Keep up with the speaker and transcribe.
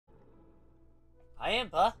Hi,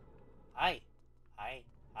 Impa. Hi. Hi.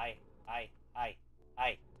 Hi. Hi. Hi.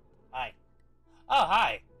 Hi. Hi. Oh,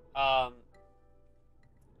 hi.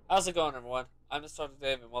 How's it going, everyone? I'm Nostalgic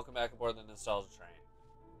Dave, and welcome back aboard the Nostalgia Train.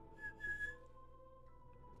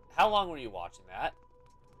 How long were you watching that?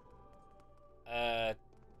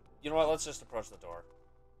 You know what? Let's just approach the door.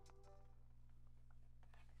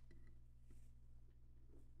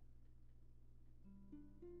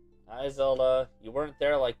 Hi, Zelda. You weren't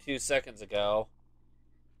there like 2 seconds ago.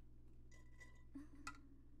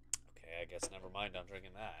 Okay, I guess never mind. I'm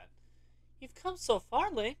drinking that. You've come so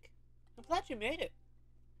far, Link. I'm glad you made it.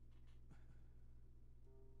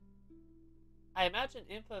 I imagine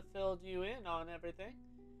Impa filled you in on everything.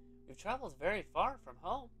 We've traveled very far from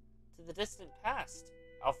home, to the distant past.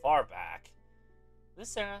 How far back?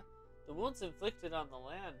 This era, the wounds inflicted on the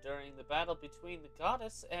land during the battle between the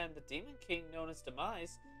goddess and the demon king known as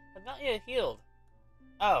Demise have not yet healed.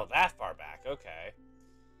 Oh, that far back, okay.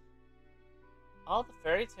 All the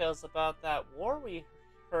fairy tales about that war we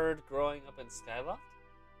heard growing up in Skyloft?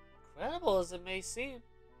 Incredible as it may seem,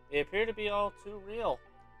 they appear to be all too real.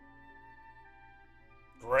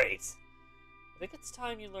 Great. I think it's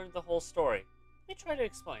time you learned the whole story. Let me try to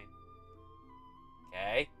explain.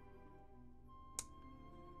 Okay.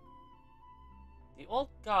 The old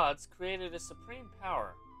gods created a supreme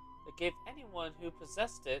power that gave anyone who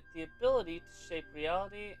possessed it the ability to shape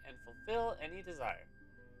reality and fulfill any desire.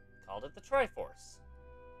 They called it the Triforce.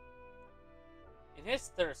 In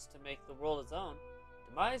his thirst to make the world his own,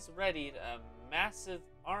 Demise readied a massive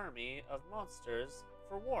army of monsters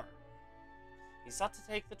for war. He sought to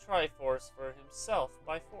take the Triforce for himself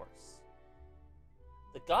by force.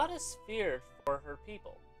 The goddess feared for her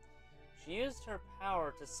people. She used her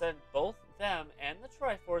power to send both them and the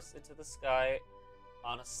Triforce into the sky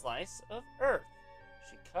on a slice of earth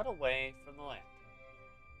she cut away from the land.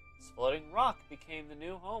 This floating rock became the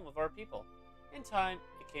new home of our people. In time,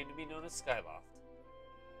 it came to be known as Skyloft.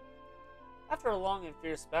 After a long and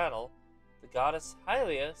fierce battle, the goddess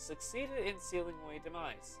Hylia succeeded in sealing away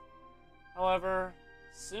Demise. However,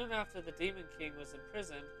 soon after the Demon King was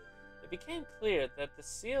imprisoned, it became clear that the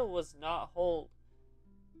seal was not hold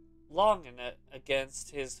long in it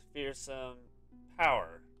against his fearsome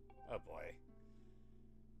power. Oh boy.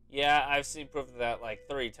 Yeah, I've seen proof of that like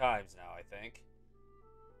 3 times now, I think.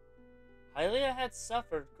 Hylia had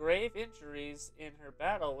suffered grave injuries in her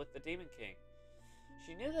battle with the Demon King.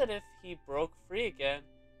 She knew that if he broke free again,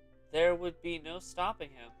 there would be no stopping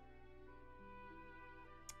him.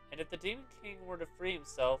 And if the Demon King were to free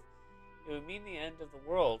himself, it would mean the end of the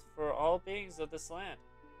world for all beings of this land.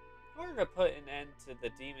 In order to put an end to the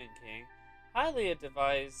Demon King, Hylia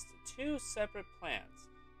devised 2 separate plans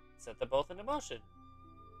and set them both into motion.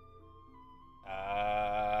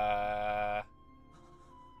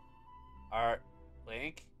 Alright,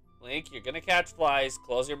 Link, you're gonna catch flies.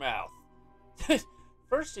 Close your mouth.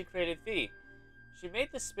 First, she created Fi. She made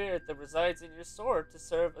the spirit that resides in your sword to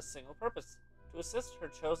serve a single purpose: to assist her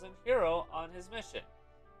chosen hero on his mission.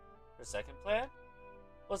 Her second plan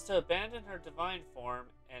was to abandon her divine form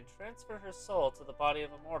and transfer her soul to the body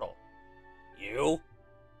of a mortal. You?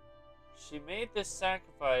 She made this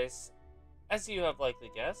sacrifice, as you have likely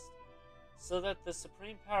guessed, so that the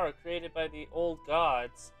supreme power created by the old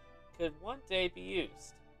gods could one day be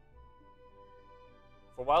used.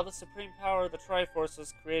 For while the supreme power of the Triforce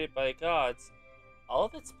was created by gods, all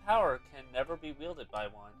of its power can never be wielded by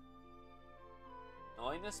one.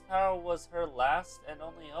 Knowing this power was her last and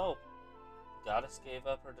only hope, the goddess gave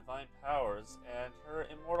up her divine powers and her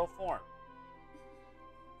immortal form.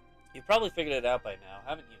 You've probably figured it out by now,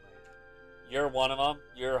 haven't you, Link? You're one of them.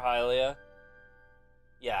 You're Hylia.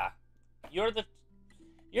 Yeah. You're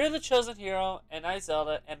the chosen hero, and I,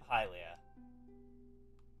 Zelda, am Hylia.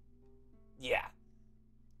 Yeah.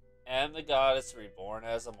 And the goddess reborn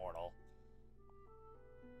as a mortal.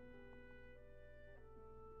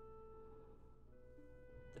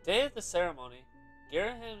 The day of the ceremony,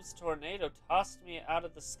 Girahim's tornado tossed me out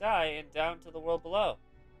of the sky and down to the world below.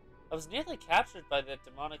 I was nearly captured by the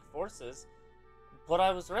demonic forces, but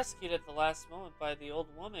I was rescued at the last moment by the old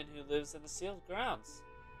woman who lives in the sealed grounds.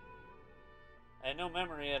 I had no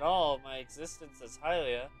memory at all of my existence as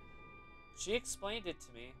Hylia. She explained it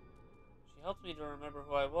to me. She helped me to remember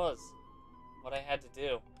who I was, what I had to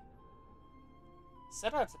do. I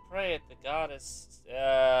set out to pray at the goddess.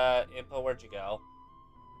 Impa, where'd you go?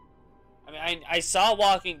 I mean, I saw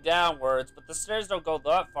walking downwards, but the stairs don't go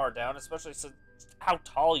that far down, especially since how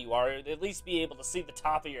tall you are. You'd at least be able to see the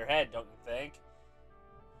top of your head, don't you think?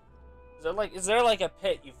 Is there like a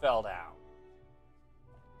pit you fell down?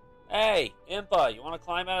 Hey, Impa, you want to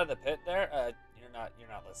climb out of the pit there? You're not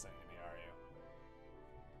listening to me, are you?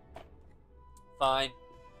 Fine.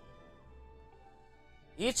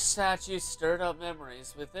 Each statue stirred up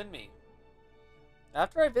memories within me.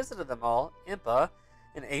 After I visited them all, Impa,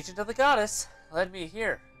 an agent of the goddess, led me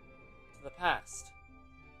here, to the past.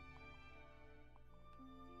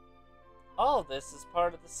 All of this is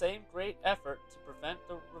part of the same great effort to prevent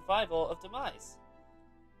the revival of Demise.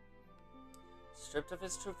 Stripped of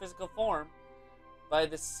his true physical form, by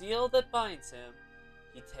the seal that binds him,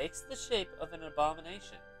 he takes the shape of an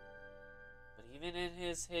abomination. But even in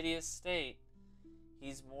his hideous state,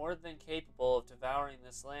 he's more than capable of devouring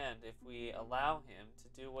this land if we allow him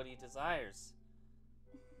to do what he desires.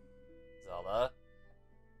 Zelda,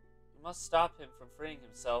 we must stop him from freeing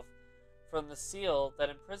himself from the seal that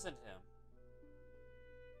imprisoned him.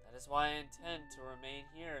 That is why I intend to remain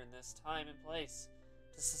here in this time and place,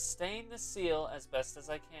 to sustain the seal as best as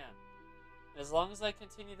I can. And as long as I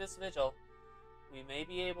continue this vigil, we may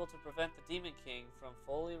be able to prevent the Demon King from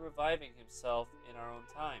fully reviving himself in our own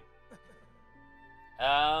time.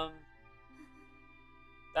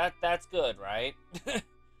 That's good, right?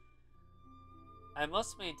 I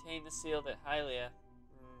must maintain the seal that Hylia,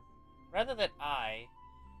 rather that I,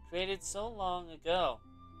 created so long ago,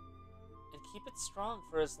 and keep it strong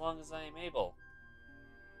for as long as I am able.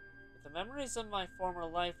 With the memories of my former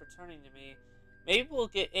life returning to me, maybe we'll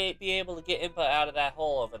be able to get Impa out of that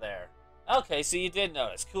hole over there. Okay, so you did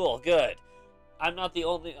notice. Cool, good. I'm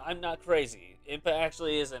not crazy. Impa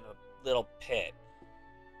actually is in a little pit.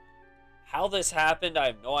 How this happened, I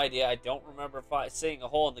have no idea. I don't remember seeing a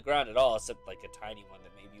hole in the ground at all, except like a tiny one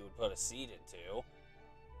that maybe you would put a seed into.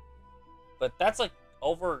 But that's like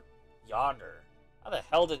over yonder. How the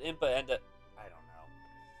hell did Impa end up? I don't know.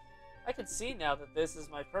 I can see now that this is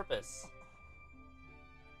my purpose.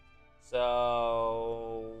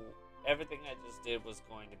 So everything I just did was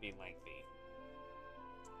going to be lengthy.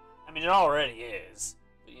 I mean, it already is,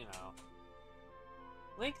 but you know.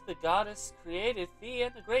 Link, the goddess, created Thea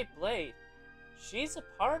and the Great Blade. She's a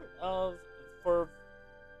part of...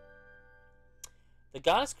 The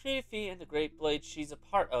goddess created Thea and the Great Blade she's a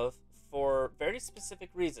part of for very specific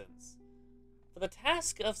reasons. For the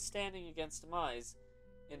task of standing against Demise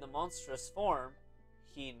in the monstrous form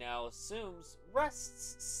he now assumes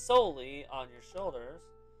rests solely on your shoulders.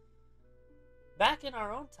 Back in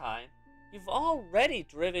our own time, you've already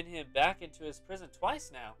driven him back into his prison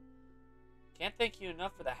twice now. Can't thank you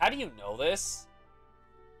enough for that. How do you know this?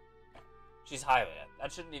 She's Hylia.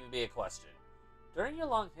 That shouldn't even be a question. During your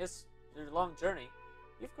long journey,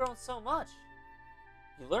 you've grown so much.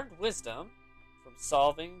 You learned wisdom from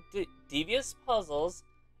solving devious puzzles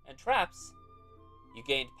and traps. You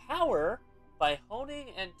gained power by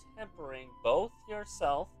honing and tempering both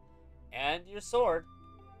yourself and your sword.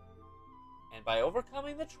 And by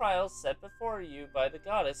overcoming the trials set before you by the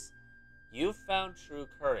goddess, you've found true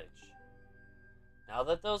courage. Now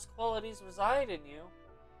that those qualities reside in you,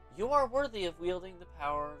 you are worthy of wielding the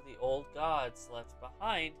power the old gods left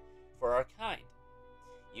behind for our kind.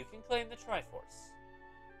 You can claim the Triforce.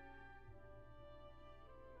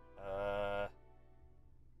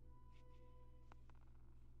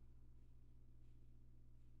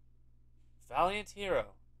 Valiant hero,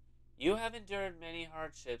 you have endured many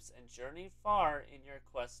hardships and journeyed far in your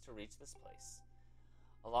quest to reach this place.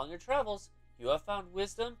 Along your travels, you have found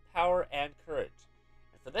wisdom, power, and courage.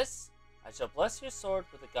 And for this, I shall bless your sword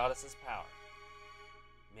with the goddess's power.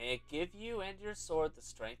 May it give you and your sword the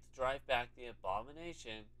strength to drive back the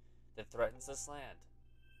abomination that threatens this land.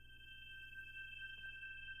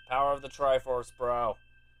 Power of the Triforce, bro.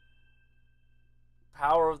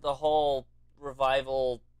 Power of the whole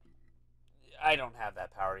revival. I don't have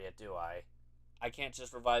that power yet, do I? I can't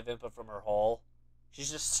just revive Impa from her hole.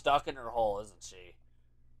 She's just stuck in her hole, isn't she?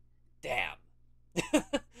 Damn.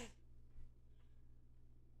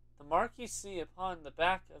 The mark you see upon the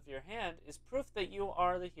back of your hand is proof that you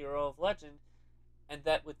are the hero of legend and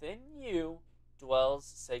that within you dwells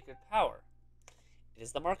sacred power. It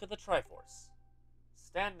is the mark of the Triforce.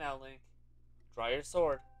 Stand now, Link. Draw your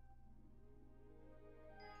sword.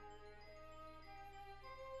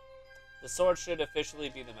 The sword should officially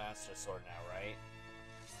be the Master Sword now, right?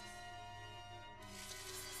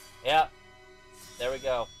 Yep. There we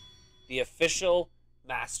go. The official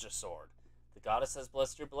Master Sword. The goddess has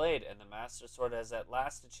blessed your blade, and the Master Sword has at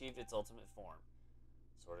last achieved its ultimate form.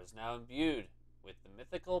 The sword is now imbued with the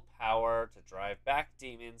mythical power to drive back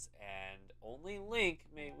demons, and only Link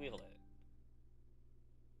may wield it.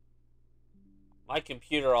 My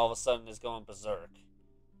computer all of a sudden is going berserk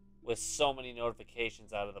with so many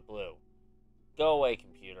notifications out of the blue. Go away,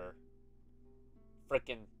 computer.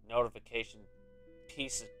 Frickin' notification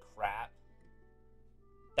piece of crap.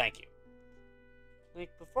 Thank you. Link,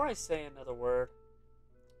 before I say another word,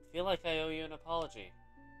 I feel like I owe you an apology.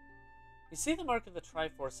 You see, the mark of the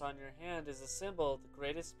Triforce on your hand is a symbol of the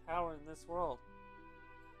greatest power in this world.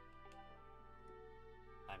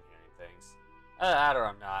 I'm hearing things.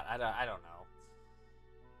 I'm not. I don't know.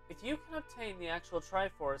 If you can obtain the actual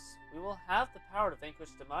Triforce, we will have the power to vanquish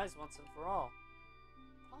Demise once and for all.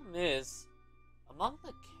 Problem is, among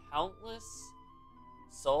the countless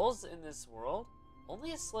souls in this world,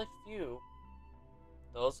 only a select few,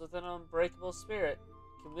 those with an unbreakable spirit,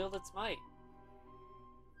 can wield its might.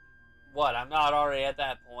 What, I'm not already at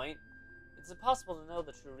that point? It's impossible to know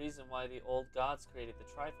the true reason why the old gods created the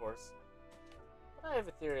Triforce, but I have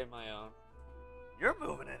a theory of my own. You're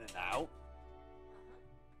moving in and out.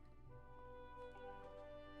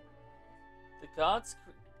 The gods...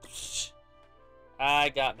 I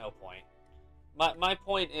got no point. My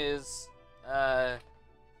point is...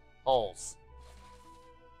 holes.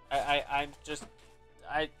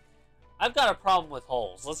 I've got a problem with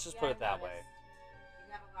holes. Let's just put it that way.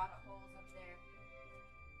 You have a lot of holes up there.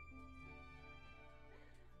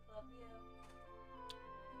 Love you.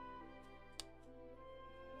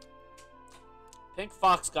 Pink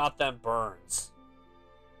Fox got them burns.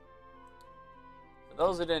 For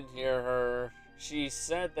those who didn't hear her, she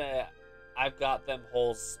said that I've got them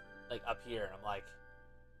holes like up here, and I'm like,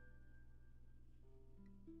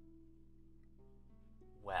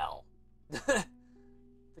 well.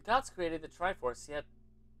 The gods created the Triforce, yet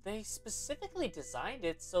they specifically designed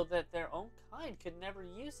it so that their own kind could never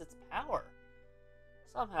use its power.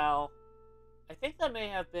 Somehow, I think that may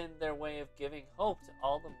have been their way of giving hope to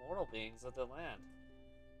all the mortal beings of the land.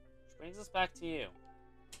 Which brings us back to you.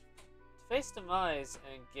 To face Demise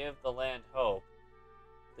and give the land hope,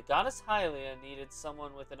 the goddess Hylia needed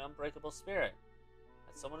someone with an unbreakable spirit.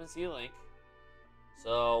 That someone is you, Link.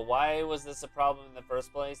 So why was this a problem in the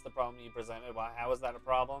first place? The problem you presented, how was that a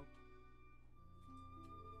problem?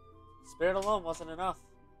 Spirit alone wasn't enough.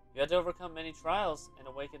 You had to overcome many trials and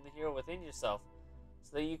awaken the hero within yourself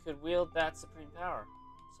so that you could wield that supreme power.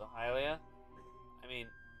 So Hylia,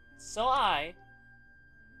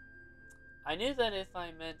 I knew that if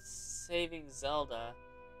it meant saving Zelda,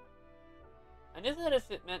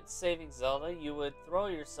 you would throw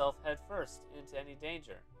yourself headfirst into any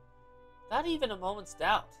danger. Not even a moment's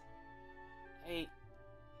doubt. I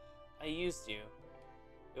used you.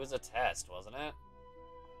 It was a test, wasn't it?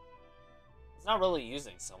 It's not really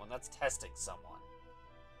using someone, that's testing someone.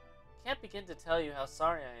 I can't begin to tell you how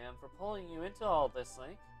sorry I am for pulling you into all this,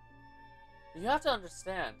 Link. But you have to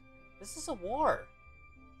understand, this is a war.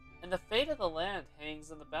 And the fate of the land hangs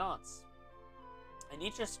in the balance. I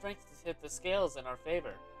need your strength to tip the scales in our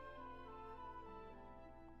favor.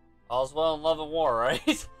 All's well in love and war,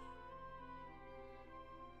 right?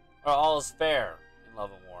 Or all is fair in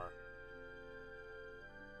love and war.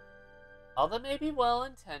 All that may be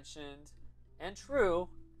well-intentioned and true,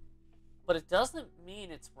 but it doesn't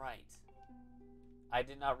mean it's right. I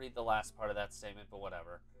did not read the last part of that statement, but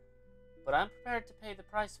whatever. But I'm prepared to pay the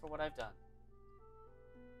price for what I've done.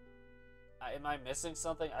 Am I missing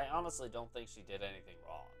something? I honestly don't think she did anything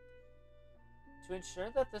wrong. To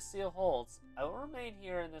ensure that this seal holds, I will remain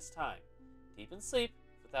here in this time, deep in sleep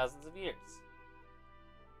for thousands of years.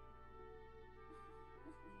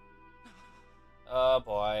 Oh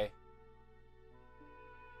boy.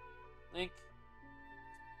 Link,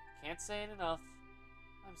 can't say it enough.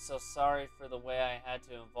 I'm so sorry for the way I had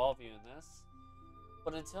to involve you in this.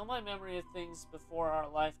 But until my memory of things before our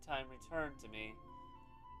lifetime returned to me,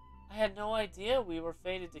 I had no idea we were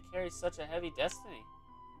fated to carry such a heavy destiny.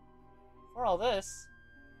 For all this,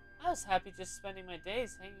 I was happy just spending my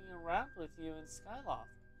days hanging around with you in Skyloft.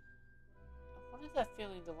 I wanted that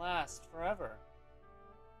feeling to last forever.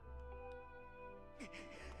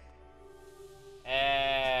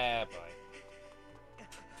 Boy.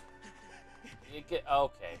 You get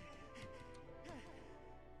okay.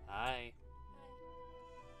 Hi.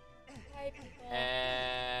 Hi, people.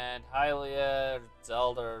 And Hylia,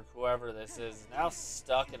 Zelda, or whoever this is now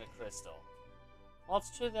stuck in a crystal. While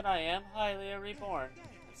it's true that I am Hylia reborn,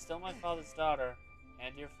 I'm still my father's daughter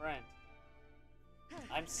and your friend.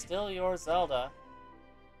 I'm still your Zelda.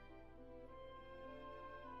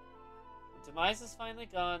 When Demise is finally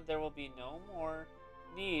gone, there will be no more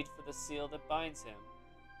need for the seal that binds him.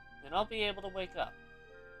 Then I'll be able to wake up.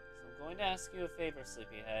 So I'm going to ask you a favor,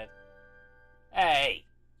 Sleepyhead. Hey!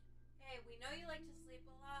 Hey, we know you like to sleep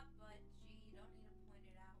a lot, but gee, you don't need to point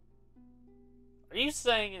it out. Are you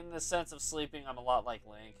saying in the sense of sleeping I'm a lot like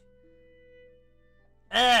Link?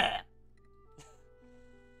 Ah!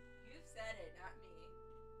 You said it, not me.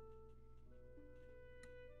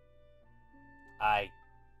 I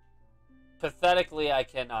Pathetically, I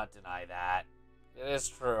cannot deny that. It is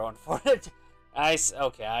true, unfortunately.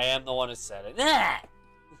 Okay, I am the one who said it.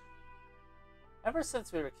 Ever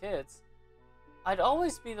since we were kids, I'd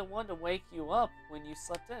always be the one to wake you up when you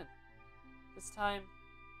slept in. This time,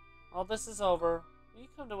 all this is over. Will you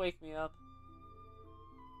come to wake me up?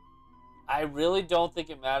 I really don't think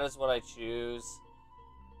it matters what I choose.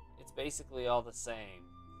 It's basically all the same.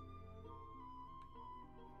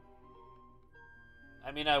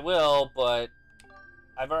 I mean, I will, but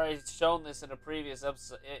I've already shown this in a previous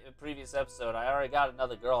episode. I already got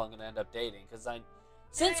another girl I'm gonna end up dating because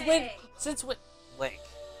Since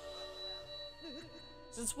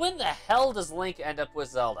when the hell does Link end up with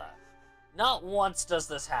Zelda? Not once does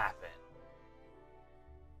this happen.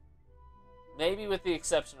 Maybe with the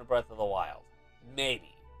exception of Breath of the Wild.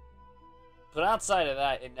 Maybe. But outside of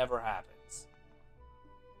that, it never happens.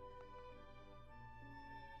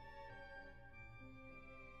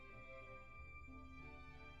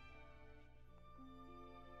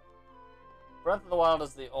 Breath of the Wild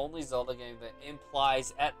is the only Zelda game that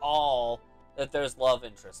implies at all that there's love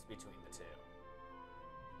interest between the two.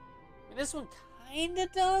 I mean, this one kinda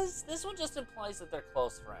does. This one just implies that they're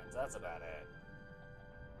close friends. That's about it.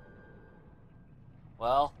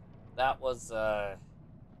 Well, that was,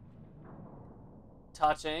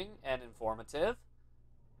 touching and informative.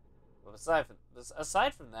 But aside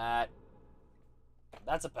from that,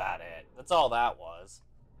 that's about it. That's all that was.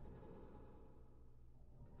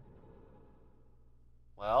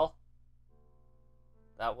 Well,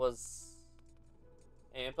 that was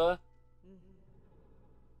Ampa.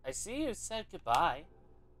 I see you said goodbye.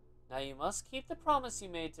 Now you must keep the promise you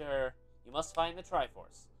made to her. You must find the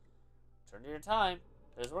Triforce. Turn to your time.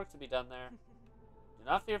 There's work to be done there. Do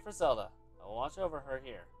not fear for Zelda. I will watch over her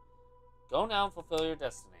here. Go now and fulfill your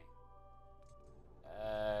destiny.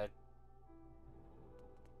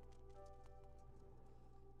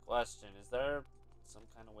 Question. Is there some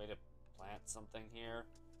kind of way to plant something here?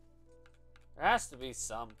 There has to be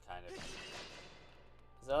some kind of...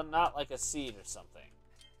 Is that not like a seed or something?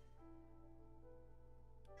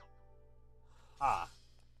 Huh.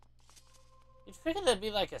 You'd figure that'd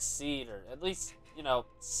be like a seed or at least, you know,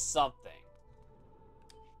 something.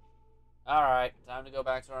 Alright, time to go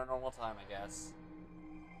back to our normal time, I guess.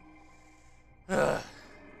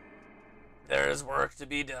 There is work to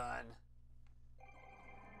be done.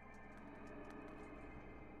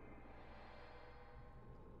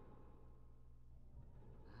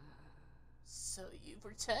 So you've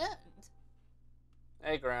returned.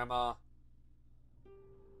 Hey, Grandma.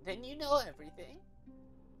 Then you know everything.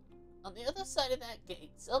 On the other side of that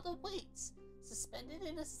gate, Zelda waits, suspended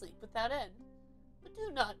in a sleep without end. But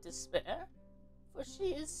do not despair, for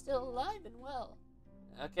she is still alive and well.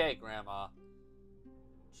 Okay, Grandma.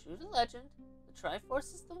 True to legend, the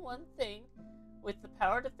Triforce is the one thing with the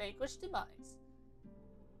power to vanquish demise.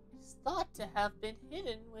 It is thought to have been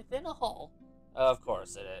hidden within a hole. Of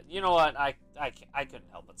course it is. You know what? I couldn't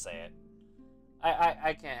help but say it.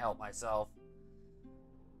 I can't help myself.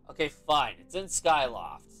 Okay, fine. It's in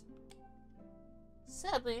Skyloft.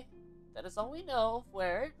 Sadly, that is all we know of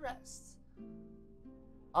where it rests.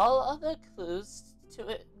 All other clues to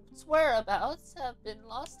its whereabouts have been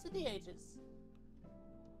lost to the ages.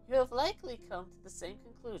 You have likely come to the same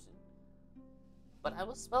conclusion, but I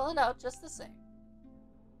will spell it out just the same.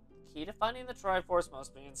 The key to finding the Triforce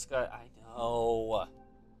must be in Sky... I know.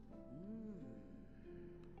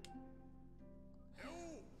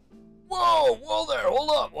 Whoa! Whoa there! Hold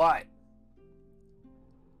up! What?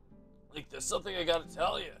 Like, there's something I gotta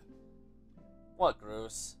tell you. What,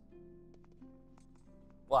 Groose?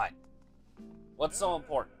 What? What's so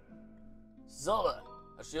important? Zelda,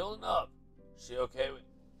 how's she holding up? Is she okay with...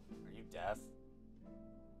 Are you deaf?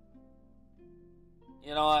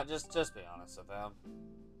 You know what? Just be honest with them.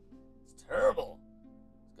 It's terrible.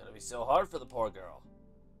 It's gonna be so hard for the poor girl.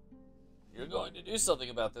 You're going to do something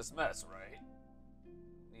about this mess, right?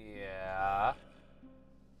 Yeah.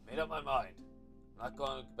 Made up my mind. I'm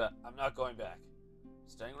not going back.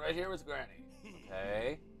 Staying right here with Granny.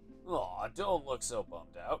 Okay? Aw, don't look so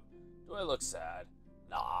bummed out. Do I look sad?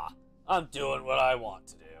 Nah, I'm doing what I want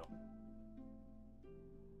to do.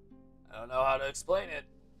 I don't know how to explain it.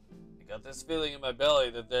 I got this feeling in my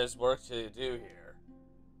belly that there's work to do here.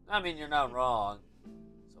 I mean, you're not wrong.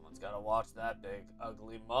 Someone's gotta watch that big,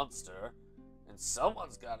 ugly monster. And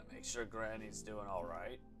someone's gotta make sure Granny's doing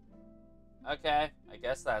alright. Okay, I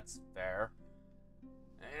guess that's fair.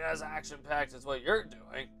 Ain't as action-packed as what you're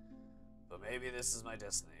doing, but maybe this is my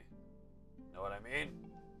destiny. Know what I mean?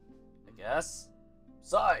 I guess.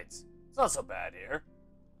 Besides, it's not so bad here.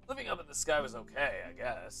 Living up in the sky was okay, I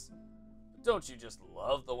guess. don't you just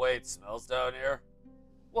love the way it smells down here?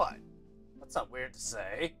 What? That's not weird to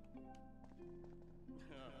say.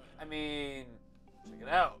 I mean, check it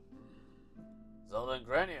out. Zelda and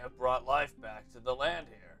Granny have brought life back to the land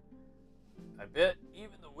here. I bet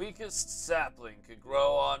even the weakest sapling could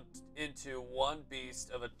grow on into one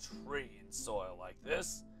beast of a tree in soil like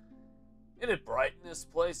this. It'd brighten this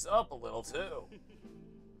place up a little too.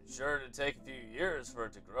 Sure, it'd take a few years for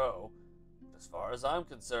it to grow, but as far as I'm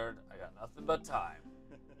concerned, I got nothing but time.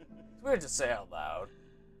 It's weird to say out loud.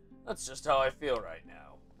 That's just how I feel right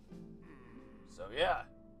now. So yeah,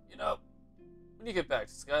 you know, when you get back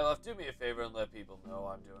to Skyloft, do me a favor and let people know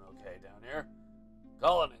I'm doing okay down here.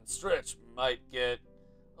 Colin and Stritch might get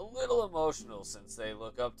a little emotional since they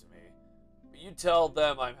look up to me, but you tell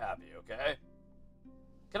them I'm happy, okay?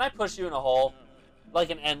 Can I push you in a hole? Like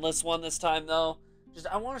an endless one this time, though? Just,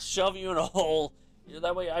 I want to shove you in a hole. You know,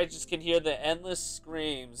 that way I just can hear the endless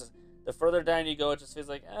screams. The further down you go, it just feels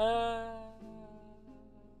like, I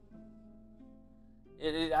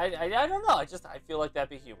don't know. I feel like that'd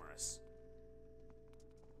be humorous.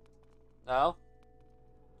 No?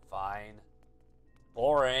 Fine.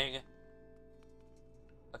 Boring.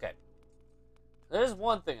 Okay. There's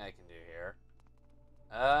one thing I can do here.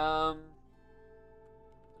 Does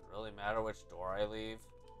it really matter which door I leave?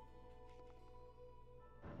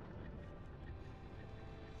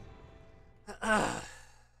 Let's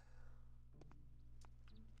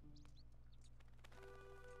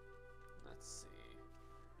see.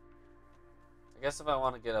 I guess if I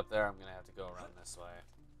want to get up there, I'm going to have to go around this way.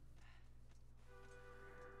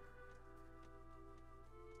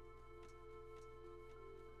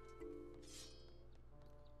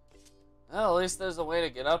 Well, at least there's a way to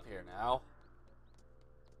get up here now.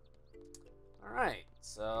 Alright,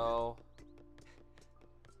 so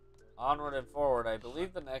onward and forward. I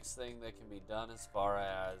believe the next thing that can be done as far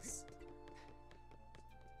as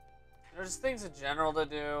there's things in general to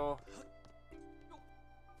do.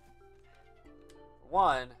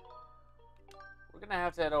 One, we're gonna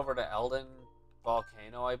have to head over to Eldin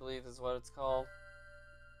Volcano, I believe is what it's called.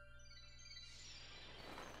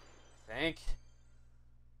 I think.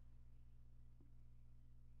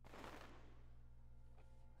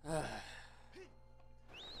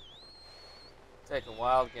 Take a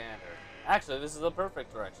wild gander. Actually, this is the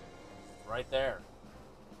perfect direction. It's right there.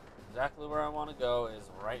 Exactly where I want to go is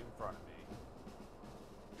right in front of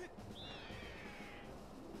me.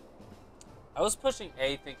 I was pushing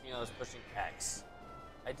A thinking I was pushing X.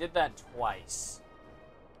 I did that twice.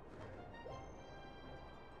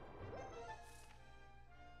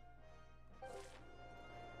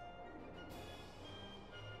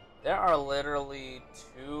 There are literally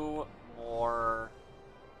 2 more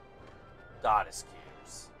goddess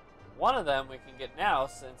cubes. One of them we can get now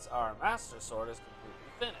since our Master Sword is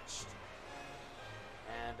completely finished.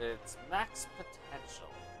 And it's max potential.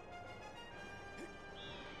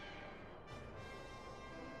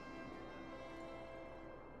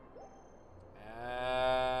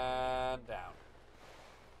 And down.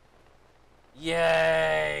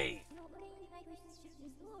 Yay!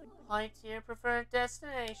 Point to your preferred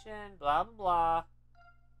destination, blah blah blah.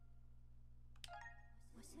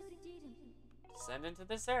 Send into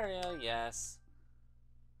this area, yes.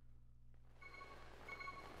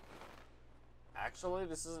 Actually,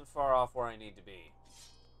 this isn't far off where I need to be.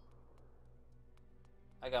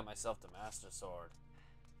 I got myself the Master Sword.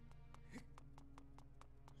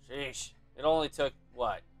 Sheesh. It only took,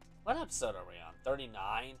 what? What episode are we on?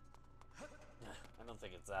 39? I don't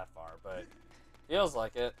think it's that far, but feels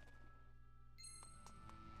like it.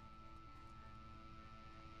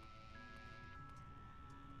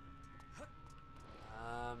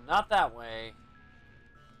 Not that way.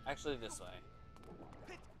 Actually, this way.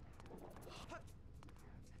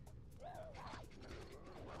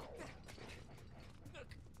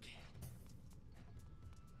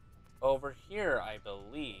 Over here, I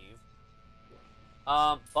believe.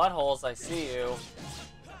 Buttholes, I see you.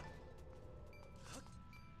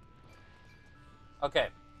 Okay.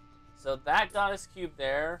 So that goddess cube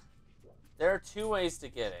there, there are 2 ways to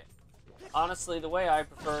get it. Honestly, the way I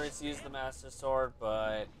prefer is to use the Master Sword,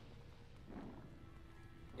 but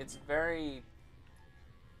it's very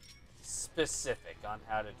specific on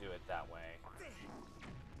how to do it that way.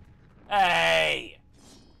 Hey!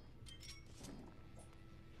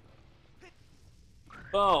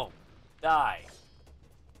 Boom. Die.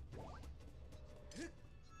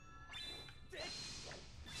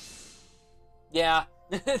 Yeah.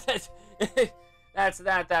 That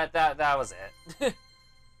was it.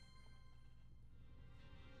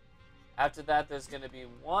 After that, there's going to be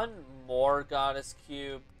 1 more goddess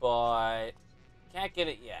cube, but can't get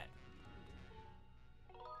it yet.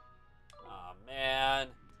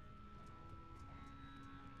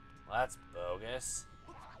 goodness.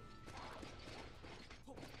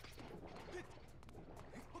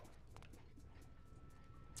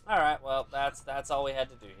 Alright, well, that's all we had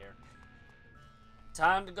to do here.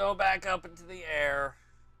 Time to go back up into the air.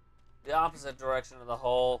 The opposite direction of the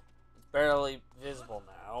hole. It's barely visible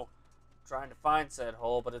now. I'm trying to find said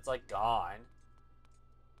hole, but it's like gone.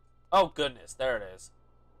 Oh goodness, there it is.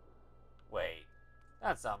 Wait,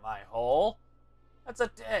 that's not my hole. That's a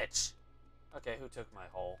ditch. Okay, who took my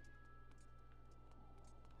hole?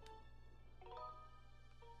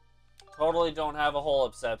 Totally don't have a hole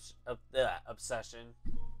obsession.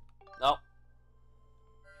 Nope.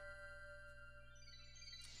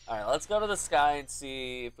 Alright, let's go to the sky and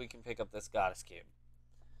see if we can pick up this goddess cube.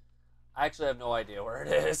 I actually have no idea where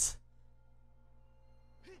it is.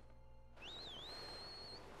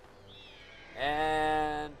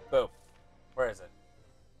 And boom. Where is it?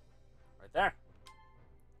 Right there.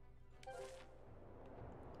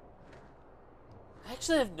 I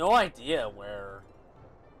actually have no idea where.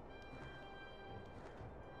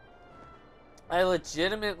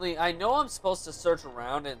 I know I'm supposed to search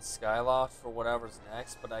around in Skyloft for whatever's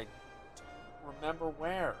next, but I don't remember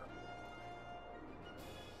where.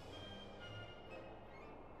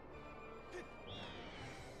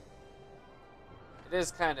 It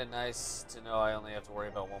is kind of nice to know I only have to worry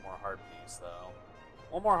about one more heart piece, though.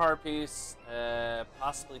 One more heart piece,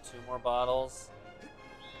 possibly 2 more bottles,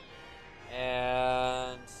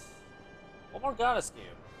 and one more goddess cube.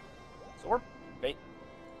 So we're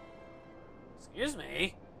excuse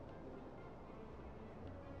me.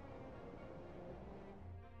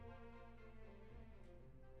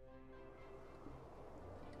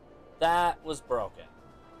 That was broken.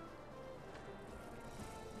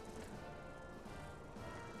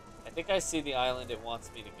 I think I see the island it wants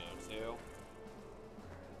me to go to.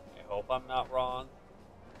 I hope I'm not wrong.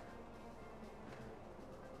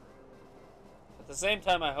 At the same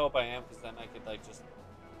time, I hope I am, because then I could, like, just...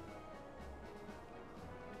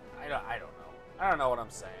 I don't know. I don't know what I'm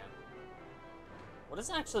saying. What is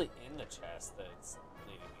actually in the chest that it's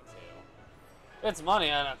leading me to? If it's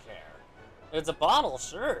money, I don't care. If it's a bottle,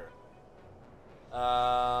 sure.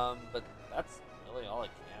 But that's really all it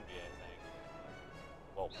can be, I think.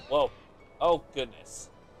 Whoa, whoa. Oh, goodness.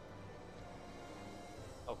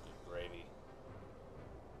 Oh, good gravy.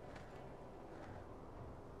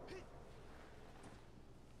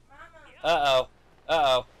 Uh-oh.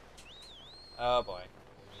 Uh-oh. Oh, boy.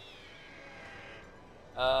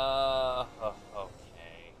 Okay.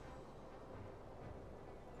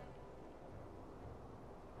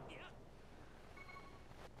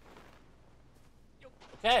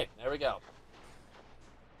 Okay, there we go.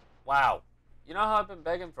 Wow. You know how I've been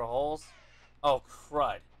begging for holes? Oh,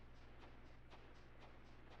 crud.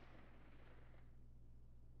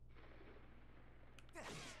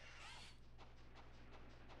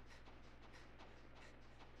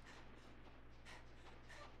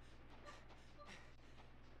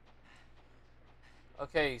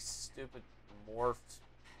 Okay, stupid morphed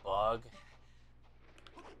bug.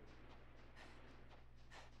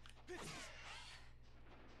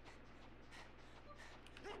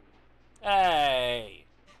 Hey!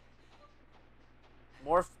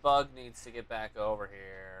 Morphed bug needs to get back over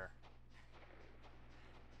here.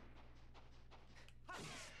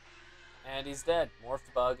 And he's dead.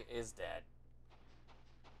 Morphed bug is dead.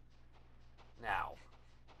 Now.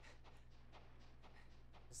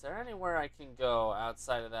 Is there anywhere I can go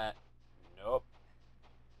outside of that? Nope.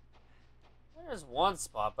 There's one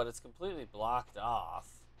spot, but it's completely blocked off.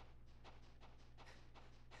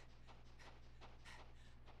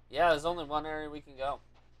 Yeah, there's only one area we can go.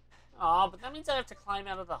 Aw, but that means I have to climb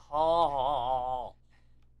out of the hole.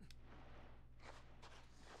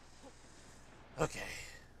 Okay.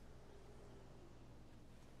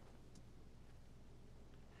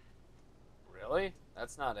 Really?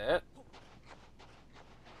 That's not it?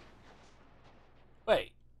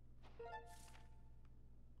 Wait.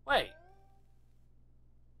 Wait.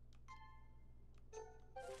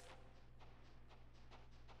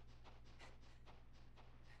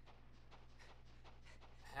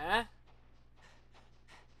 Huh?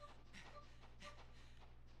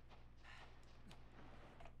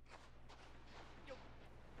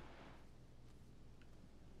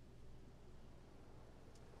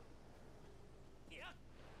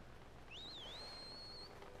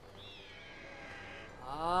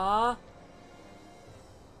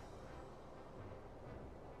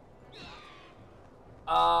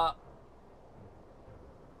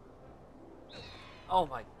 Oh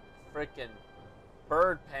my freaking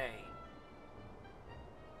bird pain.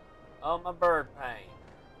 Oh, my bird pain.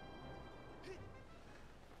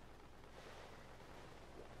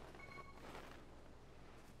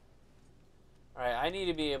 need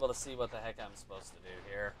to be able to see what the heck I'm supposed to do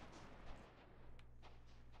here.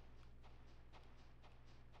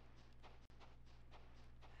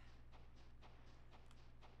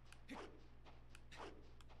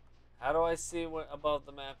 How do I see what above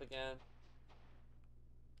the map again?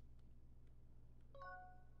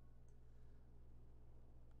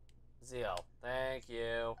 Zio, thank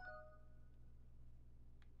you.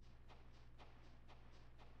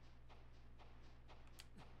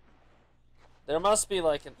 There must be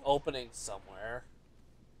like an opening somewhere.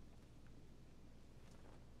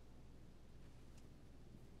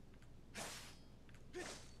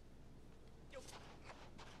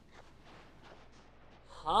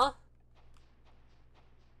 Huh?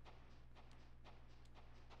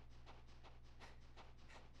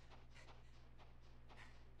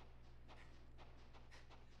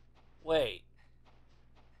 Wait.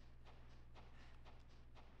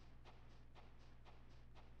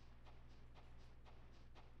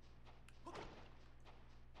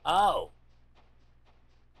 Oh.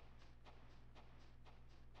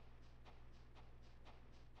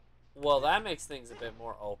 Well, that makes things a bit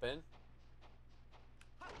more open.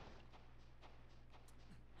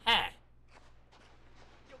 Huh.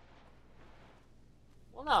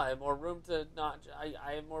 Well, no, I have more room to not...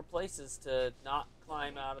 I have more places to not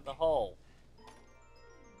climb out of the hole.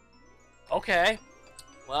 Okay.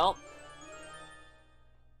 Well...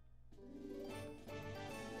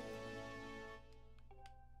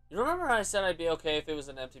 You remember how I said I'd be okay if it was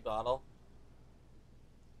an empty bottle?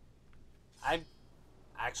 I'm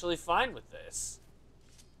actually fine with this.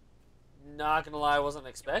 Not gonna lie, I wasn't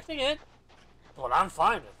expecting it, but I'm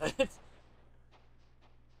fine with it.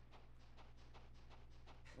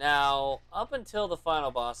 Now, up until the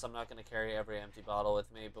final boss, I'm not gonna carry every empty bottle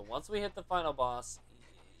with me, but once we hit the final boss,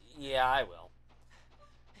 yeah, I will.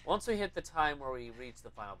 Once we hit the time where we reach the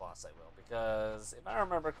final boss, I will. Because, if I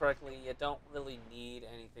remember correctly, you don't really need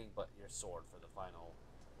anything but your sword for the final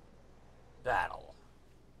battle.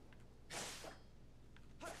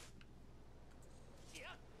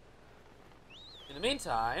 In the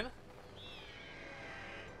meantime...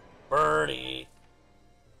 Birdie!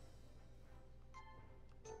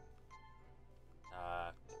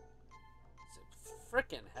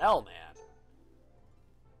 Frickin' hell, man.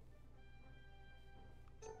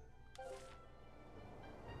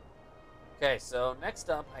 Okay, so next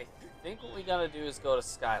up, I think what we gotta do is go to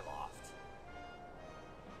Skyloft.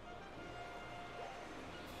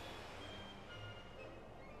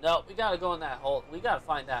 No, we gotta go in that hole. We gotta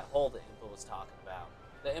find that hole that Impa was talking about.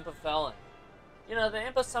 The Impa fell in. You know, the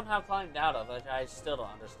Impa somehow climbed out of it. I still don't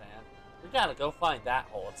understand. We gotta go find that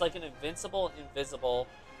hole. It's like an invincible, invisible,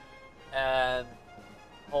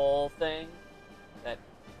 hole thing that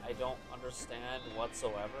I don't understand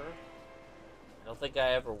whatsoever. I don't think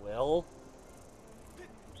I ever will.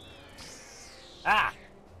 Ah!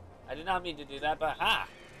 I did not mean to do that, but ah!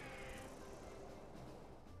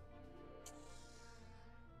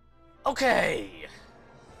 Okay!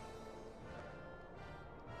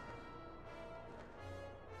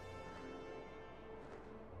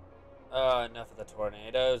 Enough of the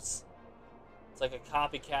tornadoes. It's like a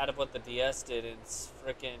copycat of what the DS did in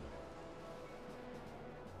frickin'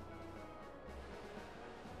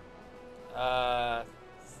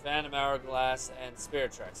 Phantom Hourglass and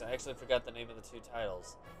Spirit Tracks. I actually forgot the name of the two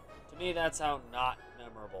titles. To me, that's how not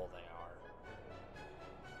memorable they are.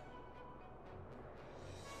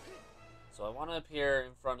 So I want to appear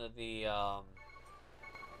in front of the,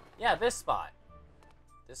 yeah, this spot.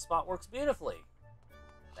 This spot works beautifully.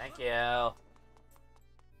 Thank you.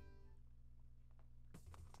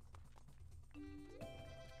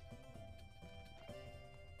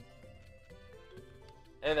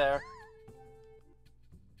 Hey there.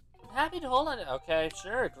 I'm happy to hold on to... Okay,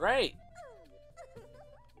 sure, great.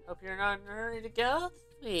 Hope you're not in a hurry to go,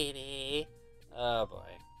 sweetie. Oh,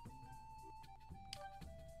 boy.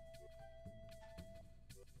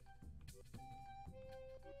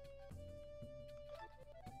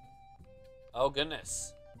 Oh,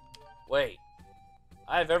 goodness. Wait.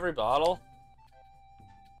 I have every bottle?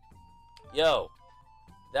 Yo.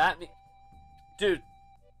 Dude.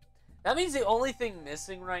 That means the only thing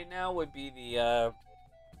missing right now would be the,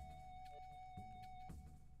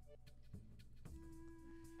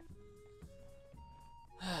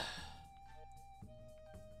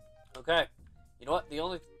 Okay. You know what?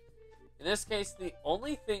 In this case, the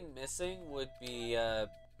only thing missing would be, the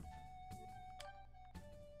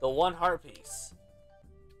one heart piece.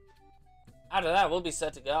 Out of that, we'll be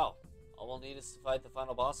set to go. All we'll need is to fight the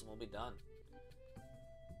final boss and we'll be done.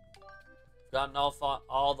 Gotten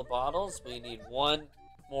all the bottles. We need one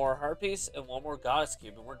more heart piece and one more goddess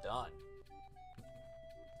cube and we're done.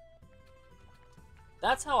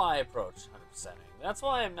 That's how I approach 100%ing. That's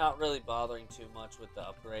why I'm not really bothering too much with the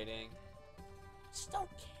upgrading. Just don't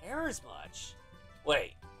care as much.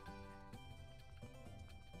 Wait.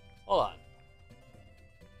 Hold on.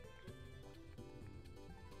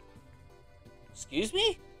 Excuse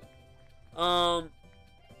me? I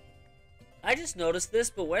just noticed this,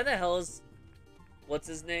 but where the hell is... What's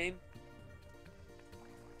his name?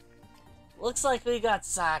 Looks like we got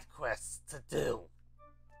side quests to do.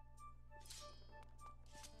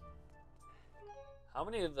 How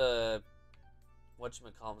many of the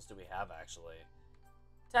whatchamacallits do we have, actually?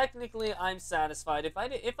 Technically, I'm satisfied.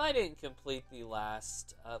 If I didn't complete the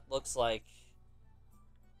last, looks like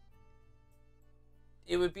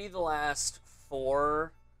it would be the last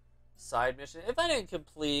 4 side missions. If I didn't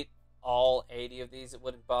complete all 80 of these, it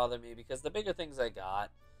wouldn't bother me because the bigger things I got,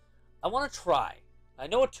 I want to try. I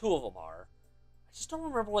know what 2 of them are. I just don't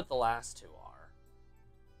remember what the last 2 are.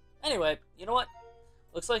 Anyway, you know what?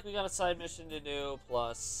 Looks like we got a side mission to do,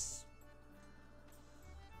 plus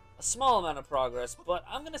a small amount of progress, but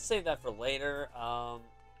I'm going to save that for later.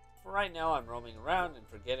 For right now, I'm roaming around and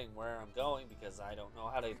forgetting where I'm going because I don't know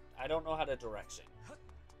how to direction.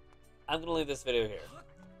 I'm going to leave this video here.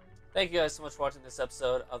 Thank you guys so much for watching this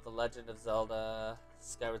episode of The Legend of Zelda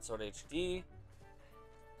Skyward Sword HD.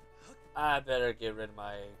 I better get rid of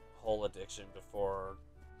my whole addiction before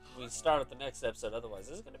we start with the next episode, otherwise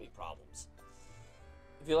there's going to be problems.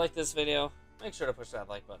 If you like this video, make sure to push that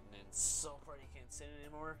like button in so far you can't see it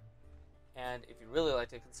anymore. And if you really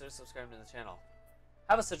like it, consider subscribing to the channel.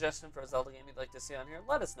 Have a suggestion for a Zelda game you'd like to see on here,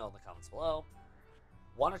 let us know in the comments below.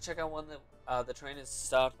 Want to check out one that the train is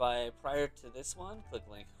stopped by prior to this one? Click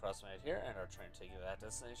the link across right here and our train will take you to that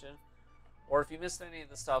destination. Or if you missed any of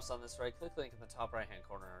the stops on this ride, click the link in the top right hand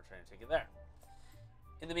corner and our train will take you there.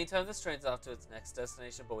 In the meantime, this train's off to its next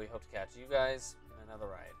destination, but we hope to catch you guys in another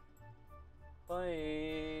ride. Bye!